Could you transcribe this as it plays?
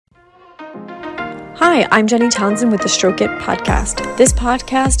Hi, I'm Jenny Townsend with the Stroke It podcast. This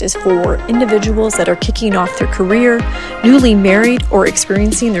podcast is for individuals that are kicking off their career, newly married, or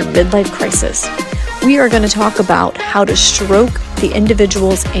experiencing their midlife crisis. We are going to talk about how to stroke the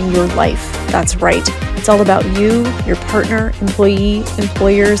individuals in your life. That's right. It's all about you, your partner, employee,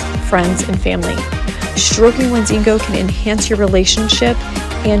 employers, friends, and family. Stroking one's ego can enhance your relationship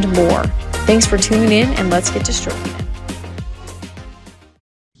and more. Thanks for tuning in, and let's get to stroking it.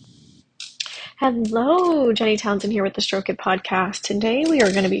 Hello, Jenny Townsend here with the Stroke It podcast. Today we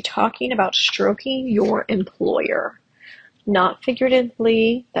are going to be talking about stroking your employer. Not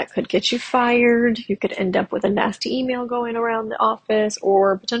figuratively, that could get you fired. You could end up with a nasty email going around the office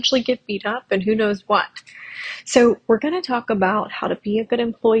or potentially get beat up and who knows what. So we're going to talk about how to be a good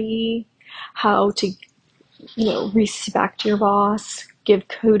employee, how to, respect your boss, give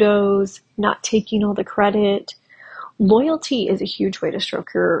kudos, not taking all the credit. Loyalty is a huge way to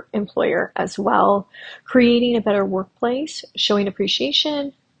stroke your employer as well. Creating a better workplace, showing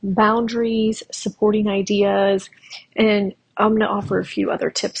appreciation, boundaries, supporting ideas, and I'm going to offer a few other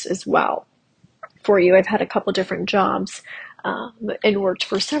tips as well for you. I've had a couple different jobs and worked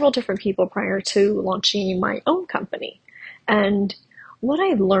for several different people prior to launching my own company. And what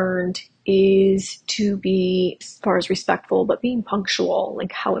I learned is to be, as far as respectful, but being punctual,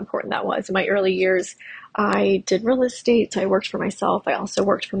 like how important that was. In my early years, I did real estate, so I worked for myself. I also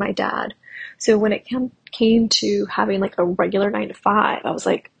worked for my dad. So when it came to having like a regular 9 to 5, I was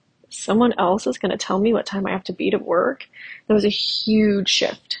like, someone else is going to tell me what time I have to be to work. That was a huge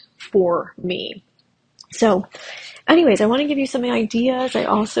shift for me. So anyways, I want to give you some ideas. I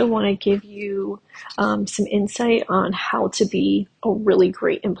also want to give you some insight on how to be a really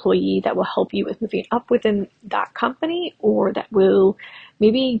great employee that will help you with moving up within that company, or that will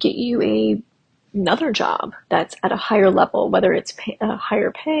maybe get you another job that's at a higher level, whether it's a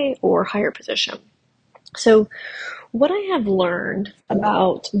higher pay or higher position. So what I have learned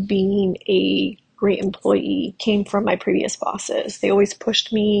about being a great employee came from my previous bosses. They always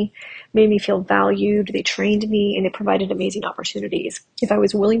pushed me, made me feel valued, they trained me, and they provided amazing opportunities if I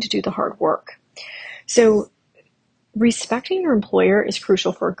was willing to do the hard work. So respecting your employer is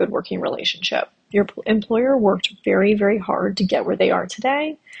crucial for a good working relationship. Your employer worked very, very hard to get where they are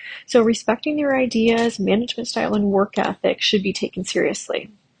today. So respecting their ideas, management style, and work ethic should be taken seriously.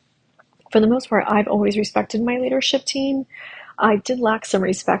 For the most part, I've always respected my leadership team. I did lack some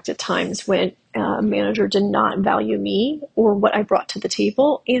respect at times when a manager did not value me or what I brought to the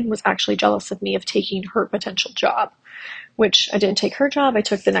table and was actually jealous of me of taking her potential job, which I didn't take her job. I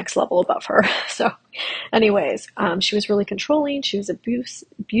took the next level above her. So anyways, she was really controlling. She was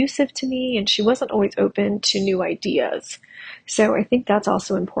abusive to me, and she wasn't always open to new ideas. So I think that's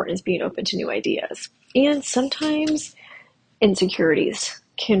also important, is being open to new ideas. And sometimes insecurities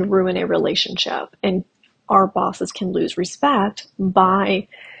can ruin a relationship, and our bosses can lose respect by,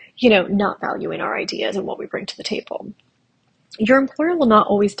 not valuing our ideas and what we bring to the table. Your employer will not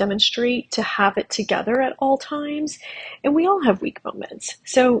always demonstrate to have it together at all times, and we all have weak moments.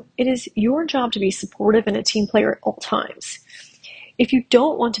 So it is your job to be supportive and a team player at all times. If you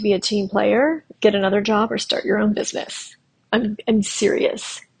don't want to be a team player, get another job or start your own business. I'm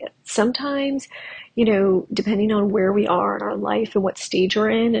serious. Sometimes, depending on where we are in our life and what stage we're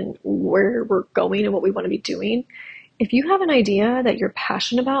in and where we're going and what we want to be doing, if you have an idea that you're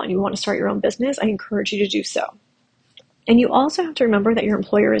passionate about and you want to start your own business, I encourage you to do so. And you also have to remember that your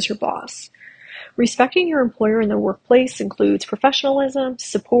employer is your boss. Respecting your employer in the workplace includes professionalism,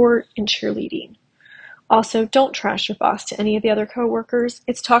 support, and cheerleading. Also, don't trash your boss to any of the other coworkers.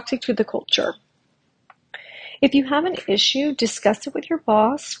 It's toxic to the culture. If you have an issue, discuss it with your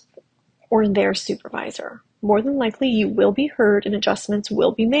boss or their supervisor. More than likely, you will be heard and adjustments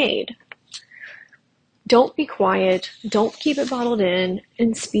will be made. Don't be quiet. Don't keep it bottled in,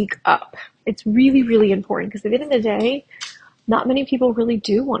 and speak up. It's really, really important, because at the end of the day, not many people really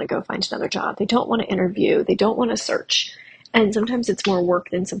do want to go find another job. They don't want to interview. They don't want to search. And sometimes it's more work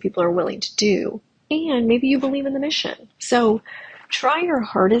than some people are willing to do. And maybe you believe in the mission. So try your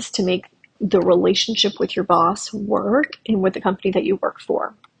hardest to make the relationship with your boss work and with the company that you work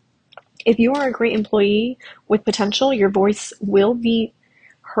for. If you are a great employee with potential, your voice will be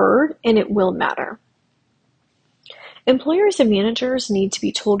heard and it will matter. Employers and managers need to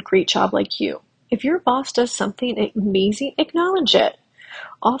be told, great job, like you. If your boss does something amazing, acknowledge it.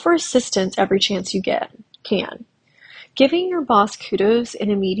 Offer assistance every chance you can. Giving your boss kudos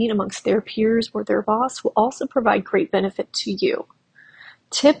in a meeting amongst their peers or their boss will also provide great benefit to you.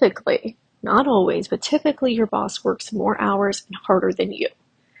 Typically, not always, but typically your boss works more hours and harder than you.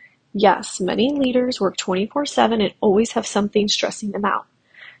 Yes, many leaders work 24/7 and always have something stressing them out.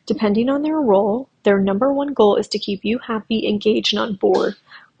 Depending on their role, their number one goal is to keep you happy, engaged, and on board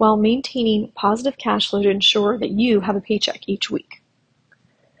while maintaining positive cash flow to ensure that you have a paycheck each week.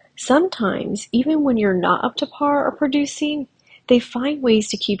 Sometimes, even when you're not up to par or producing, they find ways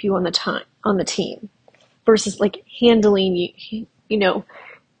to keep you on the team versus like handling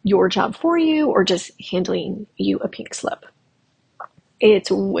your job for you or just handling you a pink slip. It's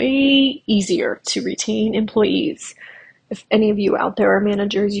way easier to retain employees. If any of you out there are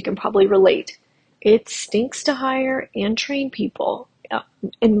managers, you can probably relate. It stinks to hire and train people.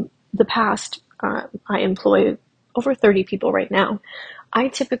 In the past, I employ over 30 people right now. I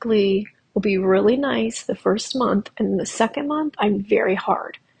typically will be really nice the first month, and the second month, I'm very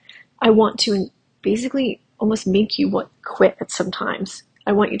hard. I want to basically almost make you want to quit at sometimes.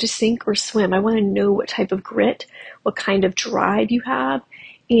 I want you to sink or swim. I want to know what type of grit, what kind of drive you have,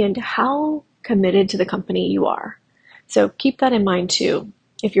 and how committed to the company you are. So keep that in mind too.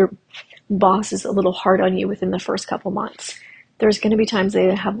 If your boss is a little hard on you within the first couple months, there's going to be times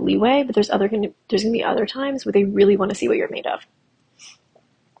they have leeway, but there's going to be other times where they really want to see what you're made of.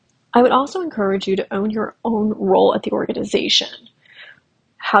 I would also encourage you to own your own role at the organization.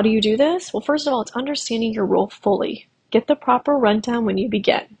 How do you do this? Well, first of all, it's understanding your role fully. Get the proper rundown when you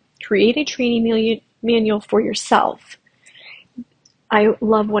begin. Create a training manual for yourself. I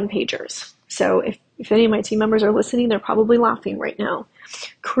love one-pagers. So if any of my team members are listening, they're probably laughing right now.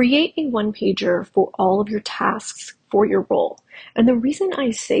 Create a one-pager for all of your tasks for your role. And the reason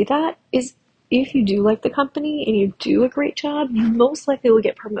I say that is if you do like the company and you do a great job, you most likely will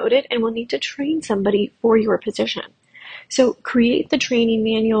get promoted and will need to train somebody for your position. So create the training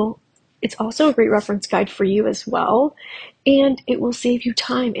manual. It's also a great reference guide for you as well, and it will save you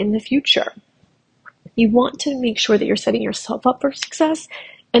time in the future. You want to make sure that you're setting yourself up for success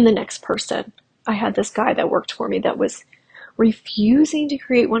and the next person. I had this guy that worked for me that was refusing to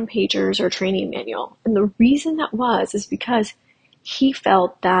create one-pagers or training manual. And the reason that is because he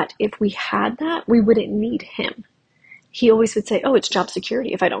felt that if we had that, we wouldn't need him. He always would say, oh, it's job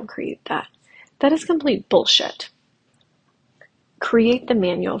security if I don't create that. That is complete bullshit. Create the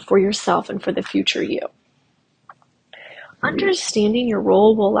manual for yourself and for the future you. Understanding your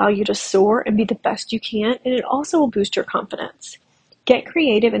role will allow you to soar and be the best you can, and it also will boost your confidence. Get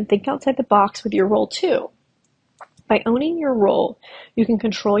creative and think outside the box with your role too. By owning your role, you can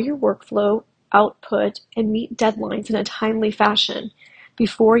control your workflow, output, and meet deadlines in a timely fashion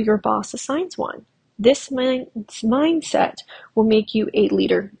before your boss assigns one. This mindset will make you a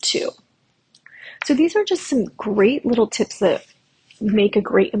leader too. So these are just some great little tips that make a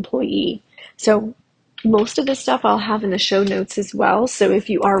great employee. So most of this stuff I'll have in the show notes as well. So if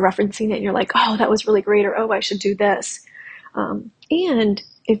you are referencing it and you're like, oh, that was really great, or oh, I should do this. And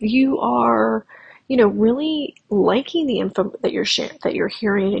if you are, really liking the info that you're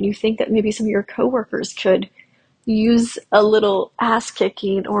hearing, and you think that maybe some of your coworkers could use a little ass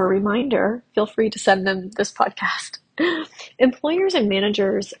kicking or a reminder, feel free to send them this podcast. Employers and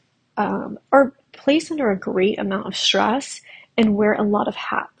managers are placed under a great amount of stress and wear a lot of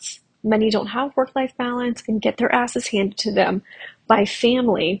hats. Many don't have work-life balance and get their asses handed to them by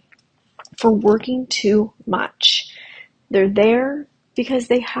family for working too much. They're there because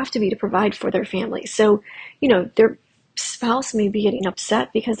they have to be to provide for their family. So, their spouse may be getting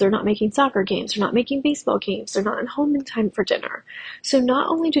upset because they're not making soccer games, they're not making baseball games, they're not at home in time for dinner. So not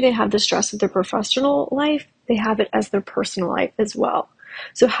only do they have the stress of their professional life, they have it as their personal life as well.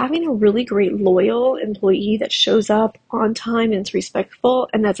 So having a really great loyal employee that shows up on time and is respectful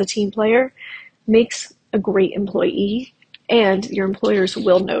and that's a team player makes a great employee, and your employers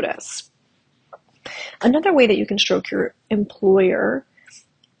will notice. Another way that you can stroke your employer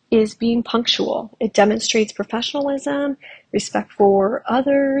is being punctual. It demonstrates professionalism, respect for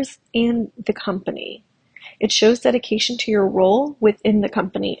others and the company. It shows dedication to your role within the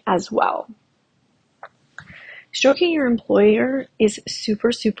company as well. Stroking your employer is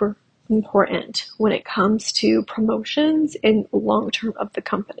super, super important when it comes to promotions and long-term of the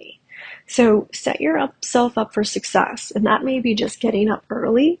company. So set yourself up for success, and that may be just getting up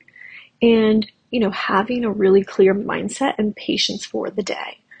early and, having a really clear mindset and patience for the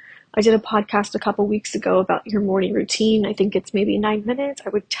day. I did a podcast a couple weeks ago about your morning routine. I think it's maybe 9 minutes. I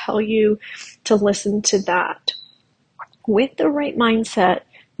would tell you to listen to that. With the right mindset,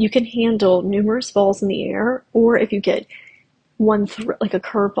 you can handle numerous balls in the air, or if you get one like a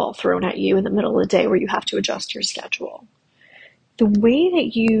curveball thrown at you in the middle of the day where you have to adjust your schedule. The way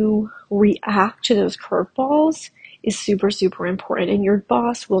that you react to those curveballs is super, super important, and your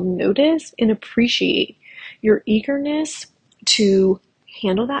boss will notice and appreciate your eagerness to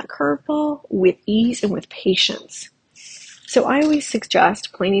handle that curveball with ease and with patience. So I always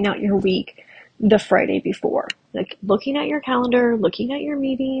suggest planning out your week the Friday before, like looking at your calendar, looking at your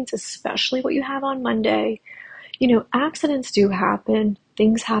meetings, especially what you have on Monday. Accidents do happen.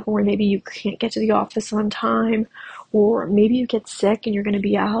 Things happen where maybe you can't get to the office on time, or maybe you get sick and you're going to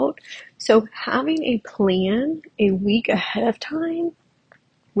be out. So having a plan a week ahead of time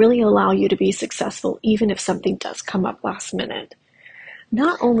really allow you to be successful even if something does come up last minute.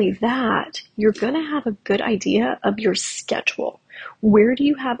 Not only that, you're going to have a good idea of your schedule. Where do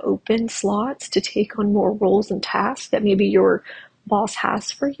you have open slots to take on more roles and tasks that maybe your boss has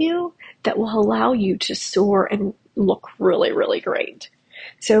for you that will allow you to soar and look really, really great?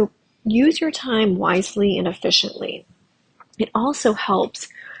 So use your time wisely and efficiently. It also helps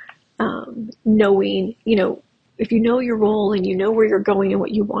knowing, if you know your role and you know where you're going and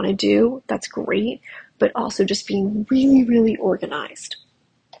what you want to do, that's great, but also just being really, really organized.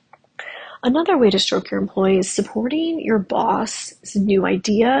 Another way to stroke your employees is supporting your boss's new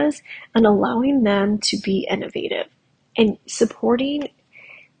ideas and allowing them to be innovative and supporting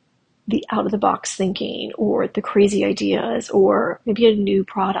the out-of-the-box thinking or the crazy ideas or maybe a new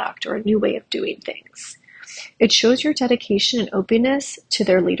product or a new way of doing things. It shows your dedication and openness to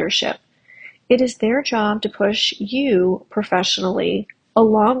their leadership. It is their job to push you professionally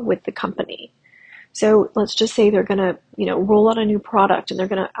along with the company. So let's just say they're going to, roll out a new product and they're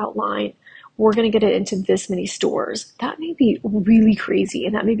going to outline, we're going to get it into this many stores. That may be really crazy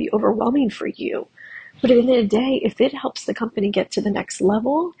and that may be overwhelming for you. But at the end of the day, if it helps the company get to the next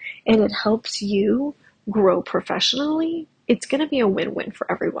level and it helps you grow professionally, it's going to be a win-win for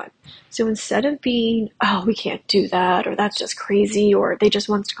everyone. So instead of being, oh, we can't do that, or that's just crazy, or they just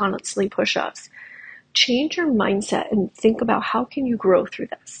want to constantly push us, change your mindset and think about how can you grow through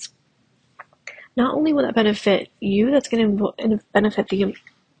this. Not only will that benefit you, that's going to benefit the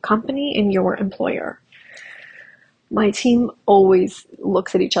company and your employer. My team always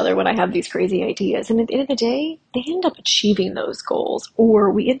looks at each other when I have these crazy ideas. And at the end of the day, they end up achieving those goals,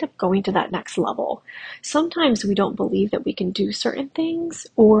 or we end up going to that next level. Sometimes we don't believe that we can do certain things,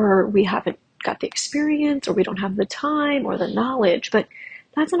 or we haven't got the experience, or we don't have the time or the knowledge, but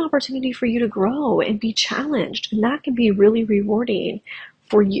that's an opportunity for you to grow and be challenged. And that can be really rewarding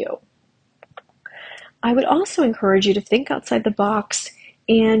for you. I would also encourage you to think outside the box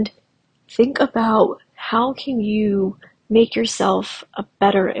and think about how can you make yourself a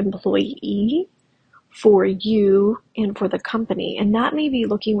better employee for you and for the company. And that may be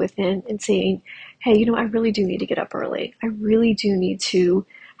looking within and saying, hey, I really do need to get up early. I really do need to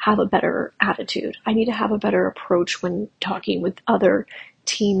have a better attitude. I need to have a better approach when talking with other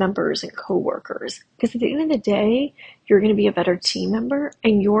team members and coworkers. Because at the end of the day, you're going to be a better team member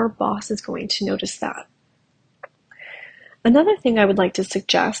and your boss is going to notice that. Another thing I would like to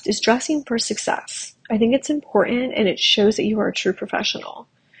suggest is dressing for success. I think it's important and it shows that you are a true professional.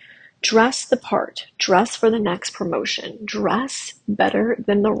 Dress the part. Dress for the next promotion. Dress better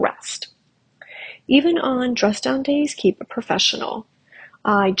than the rest. Even on dress down days, keep it professional.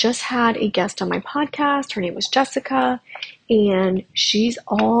 I just had a guest on my podcast. Her name was Jessica, and she's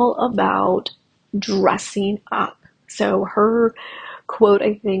all about dressing up. So her quote,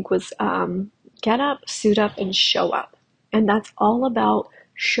 I think, was get up, suit up, and show up. And that's all about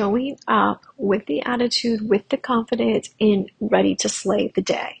showing up with the attitude, with the confidence, and ready to slay the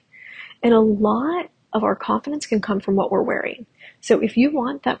day. And a lot of our confidence can come from what we're wearing. So if you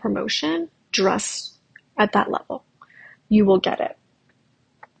want that promotion, dress at that level. You will get it.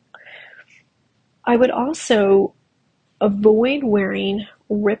 I would also avoid wearing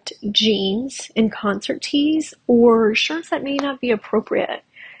ripped jeans and concert tees or shirts that may not be appropriate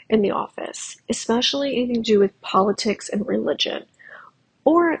in the office, especially anything to do with politics and religion.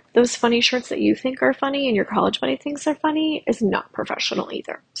 Or those funny shirts that you think are funny and your college buddy thinks are funny is not professional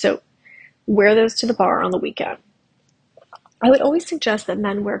either. So wear those to the bar on the weekend. I would always suggest that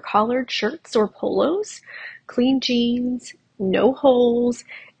men wear collared shirts or polos, clean jeans, no holes,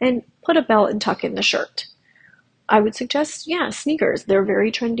 and put a belt and tuck in the shirt. I would suggest, sneakers. They're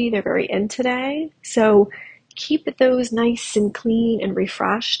very trendy. They're very in today. So keep those nice and clean and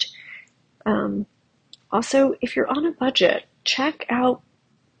refreshed. Also, if you're on a budget, check out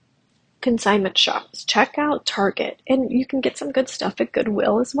consignment shops. Check out Target. And you can get some good stuff at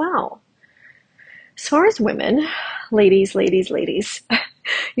Goodwill as well. As far as women, ladies,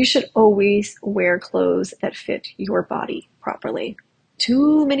 you should always wear clothes that fit your body properly.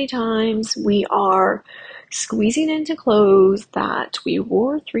 Too many times we are squeezing into clothes that we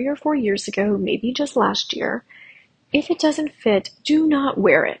wore 3 or 4 years ago, maybe just last year. If it doesn't fit, do not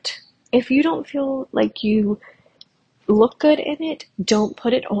wear it. If you don't feel like you look good in it, don't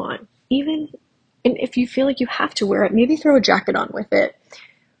put it on. Even And if you feel like you have to wear it, maybe throw a jacket on with it.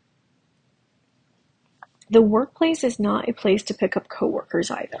 The workplace is not a place to pick up coworkers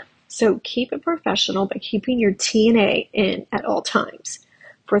either. So keep it professional by keeping your TNA in at all times.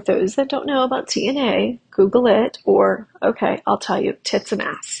 For those that don't know about TNA, Google it, or, okay, I'll tell you, tits and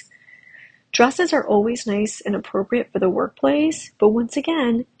ass. Dresses are always nice and appropriate for the workplace, but once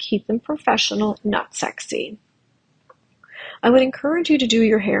again, keep them professional, not sexy. I would encourage you to do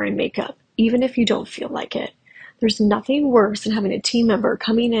your hair and makeup, even if you don't feel like it. There's nothing worse than having a team member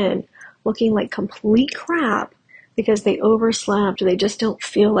coming in looking like complete crap because they overslept or they just don't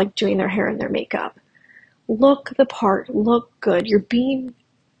feel like doing their hair and their makeup. Look the part, look good. You're being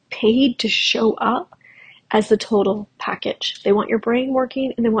paid to show up as the total package. They want your brain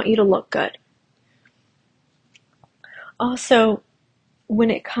working and they want you to look good. Also,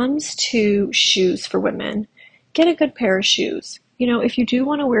 when it comes to shoes for women, get a good pair of shoes. If you do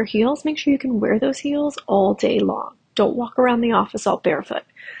want to wear heels, make sure you can wear those heels all day long. Don't walk around the office all barefoot.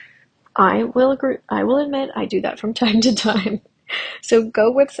 I will admit I do that from time to time. So go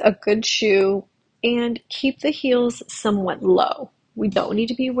with a good shoe and keep the heels somewhat low. We don't need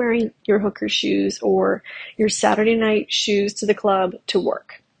to be wearing your hooker shoes or your Saturday night shoes to the club to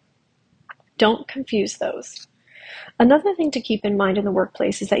work. Don't confuse those. Another thing to keep in mind in the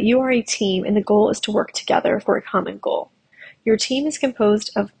workplace is that you are a team and the goal is to work together for a common goal. Your team is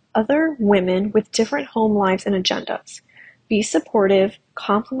composed of other women with different home lives and agendas. Be supportive,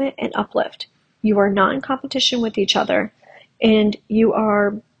 compliment, and uplift. You are not in competition with each other, and you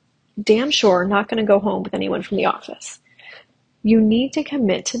are damn sure not going to go home with anyone from the office. You need to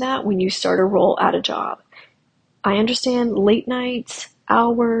commit to that when you start a role at a job. I understand late nights,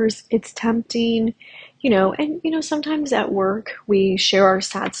 hours, it's tempting, and sometimes at work we share our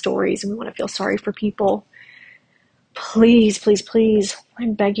sad stories and we want to feel sorry for people. Please, please, please,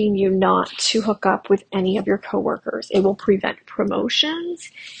 I'm begging you not to hook up with any of your coworkers. It will prevent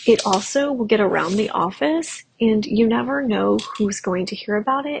promotions. It also will get around the office, and you never know who's going to hear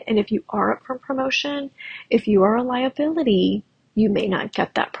about it. And if you are up for promotion, if you are a liability, you may not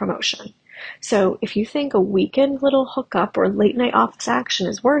get that promotion. So if you think a weekend little hookup or late night office action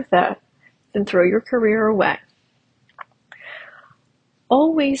is worth it, then throw your career away.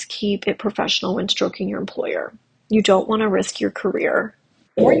 Always keep it professional when stroking your employer. You don't want to risk your career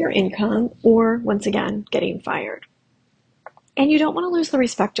or your income or, once again, getting fired. And you don't want to lose the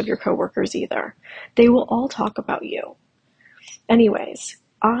respect of your coworkers either. They will all talk about you. Anyways,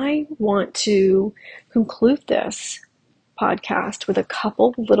 I want to conclude this podcast with a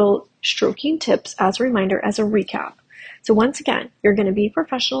couple little stroking tips as a reminder, as a recap. So once again, you're going to be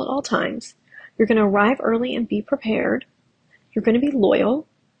professional at all times. You're going to arrive early and be prepared. You're going to be loyal.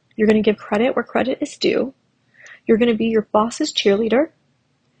 You're going to give credit where credit is due. You're going to be your boss's cheerleader.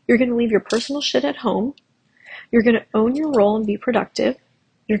 You're going to leave your personal shit at home. You're going to own your role and be productive.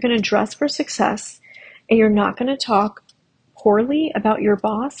 You're going to dress for success. And you're not going to talk poorly about your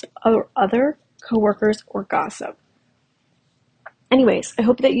boss or other coworkers or gossip. Anyways, I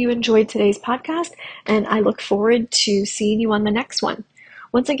hope that you enjoyed today's podcast, and I look forward to seeing you on the next one.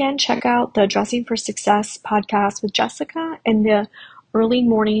 Once again, check out the Dressing for Success podcast with Jessica and the Early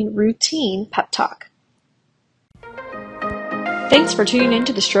Morning Routine Pep Talk. Thanks for tuning in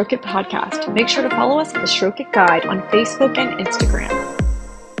to the Stroke It podcast. Make sure to follow us at the Stroke It Guide on Facebook and Instagram.